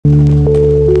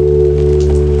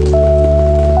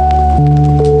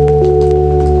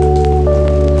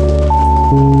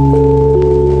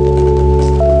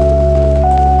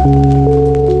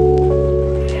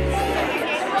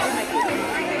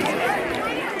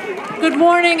Good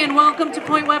morning and welcome to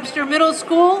Point Webster Middle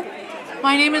School.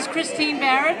 My name is Christine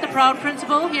Barrett, the proud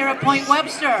principal here at Point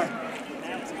Webster.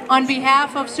 On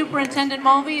behalf of Superintendent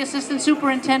Mulvey, Assistant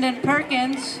Superintendent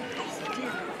Perkins,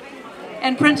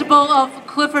 and Principal of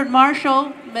Clifford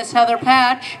Marshall, Miss Heather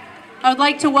Patch, I would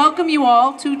like to welcome you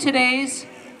all to today's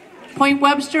Point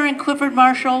Webster and Clifford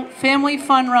Marshall Family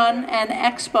Fun Run and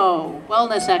Expo,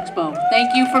 Wellness Expo.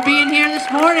 Thank you for being here this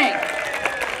morning.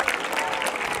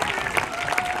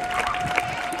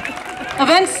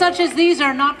 Events such as these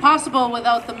are not possible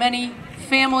without the many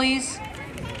families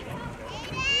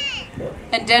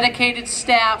and dedicated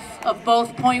staff of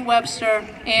both Point Webster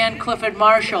and Clifford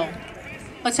Marshall.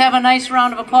 Let's have a nice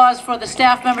round of applause for the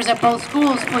staff members at both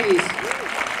schools, please.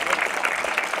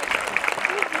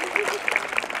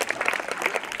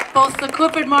 Both the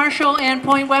Clifford Marshall and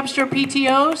Point Webster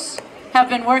PTOs have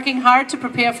been working hard to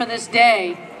prepare for this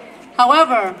day.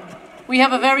 However, we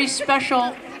have a very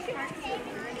special,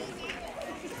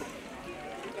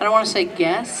 I don't want to say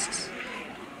guest,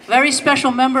 very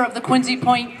special member of the Quincy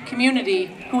Point community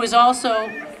who is also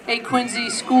a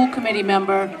Quincy School Committee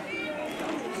member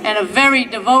and a very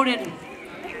devoted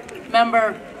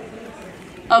member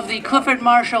of the Clifford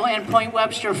Marshall and Point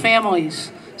Webster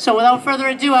families. So without further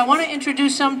ado, I want to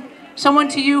introduce someone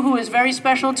to you who is very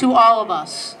special to all of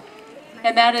us.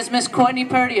 And that is Miss Courtney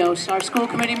Perdios, our school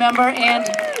committee member and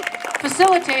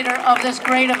facilitator of this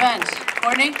great event.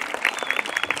 Courtney?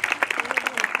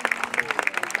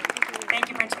 Thank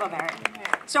you, Principal Barrett.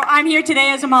 So I'm here today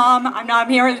as a mom. I'm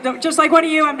here just like one of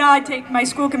you. I take my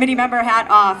school committee member hat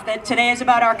off. That today is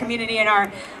about our community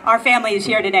and our families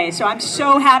here today. So I'm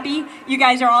so happy you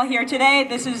guys are all here today.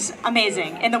 This is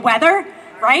amazing. And the weather,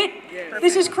 right?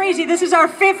 This is crazy. This is our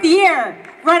 5th year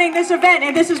running this event,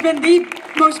 and this has been the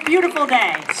most beautiful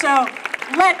day. So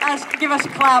give us a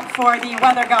clap for the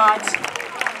weather gods.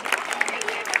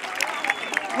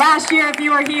 Last year, if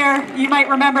you were here, you might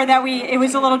remember that it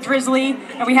was a little drizzly,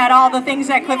 and we had all the things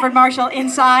at Clifford Marshall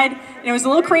inside. And it was a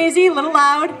little crazy, a little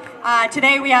loud.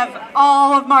 Today we have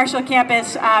all of Marshall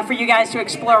campus for you guys to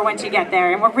explore once you get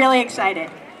there, and we're really excited.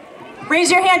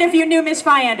 Raise your hand if you knew Miss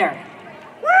Fyander.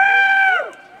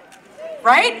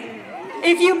 Right?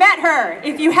 If you met her,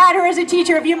 if you had her as a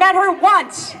teacher, if you met her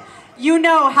once, you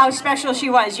know how special she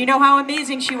was. You know how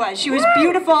amazing she was. She was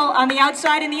beautiful on the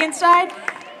outside and the inside.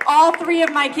 All 3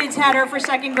 of my kids had her for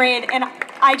 2nd grade, and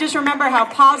I just remember how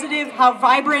positive, how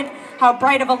vibrant, how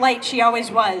bright of a light she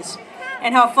always was,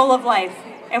 and how full of life.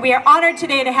 And we are honored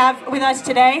today to have with us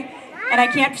today, and I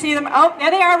can't see them. Oh,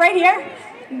 there they are right here.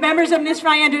 Members of Miss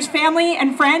Fyander's family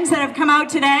and friends that have come out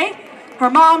today. Her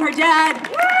mom, her dad,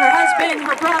 her husband,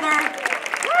 her brother.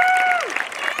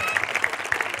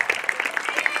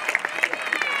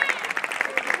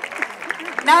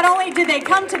 Not only did they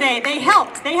come today, they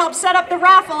helped. They helped set up the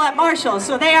raffle at Marshall.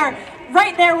 So they are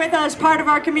right there with us, part of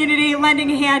our community,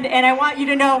 lending a hand. And I want you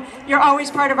to know you're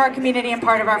always part of our community and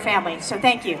part of our family. So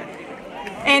thank you.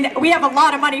 And we have a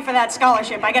lot of money for that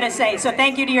scholarship, I gotta say. So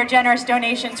thank you to your generous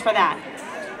donations for that.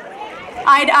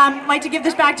 I'd like to give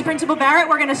this back to Principal Barrett.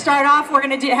 We're going to start off. We're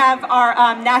going to have our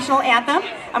national anthem.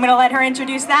 I'm going to let her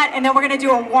introduce that, and then we're going to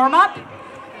do a warm-up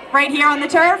right here on the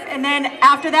turf, and then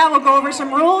after that we'll go over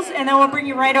some rules, and then we'll bring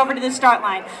you right over to the start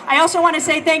line. I also want to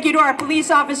say thank you to our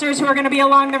police officers who are going to be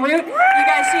along the route. You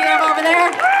guys see them over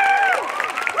there?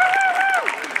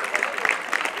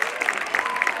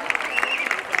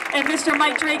 And Mr.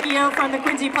 Mike Dracchio from the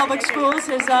Quincy Public Schools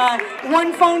is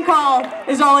one phone call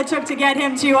is all it took to get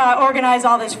him to organize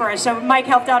all this for us. So Mike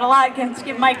helped out a lot. Let's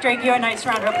give Mike Dracchio a nice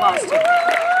round of applause too.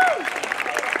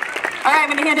 All right, I'm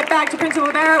going to hand it back to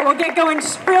Principal Barrett. We'll get going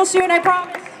real soon, I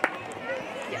promise.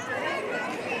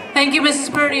 Thank you, Mrs.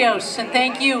 Perdios, and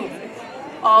thank you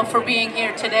all for being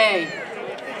here today.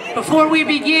 Before we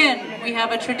begin, we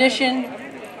have a tradition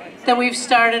that we've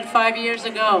started 5 years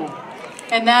ago,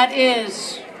 and that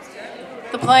is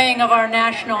the playing of our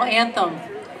national anthem.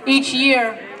 Each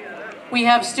year, we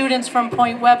have students from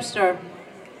Point Webster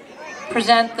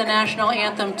present the national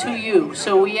anthem to you.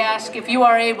 So we ask if you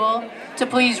are able to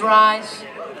please rise.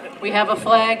 We have a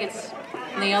flag, it's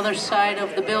on the other side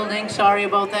of the building, sorry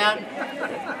about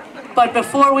that. But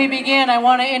before we begin, I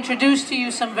want to introduce to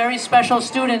you some very special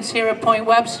students here at Point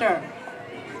Webster.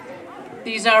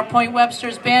 These are Point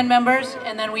Webster's band members,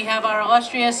 and then we have our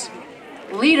illustrious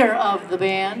leader of the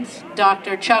band,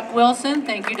 Dr. Chuck Wilson.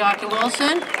 Thank you, Dr.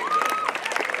 Wilson.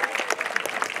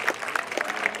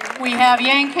 We have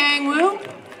Yang Kang Wu,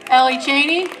 Ellie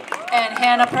Cheney, and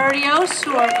Hannah Perdios,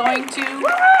 who are going to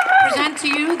present to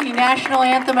you the national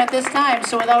anthem at this time.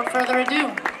 So without further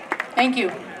ado, thank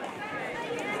you.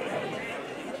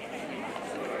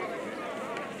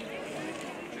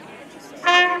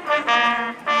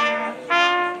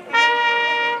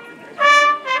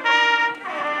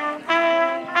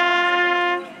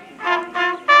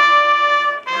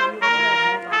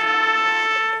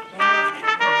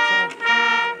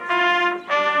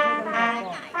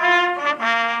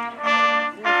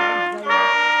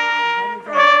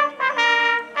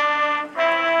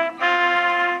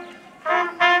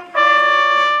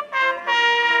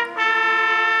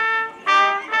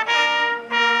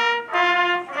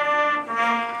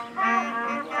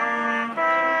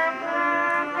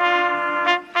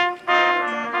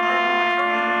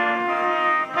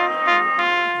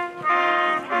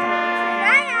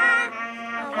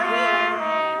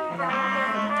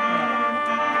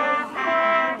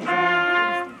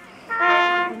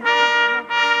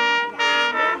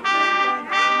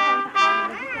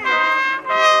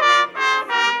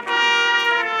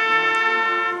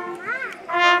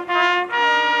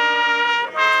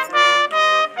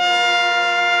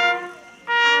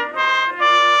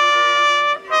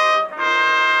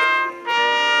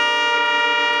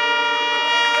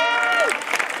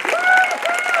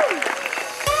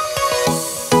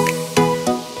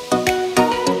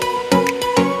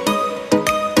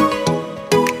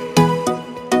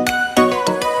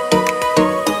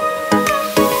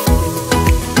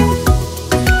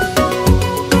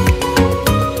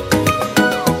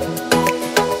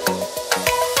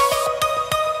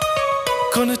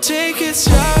 gonna take it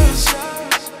slow.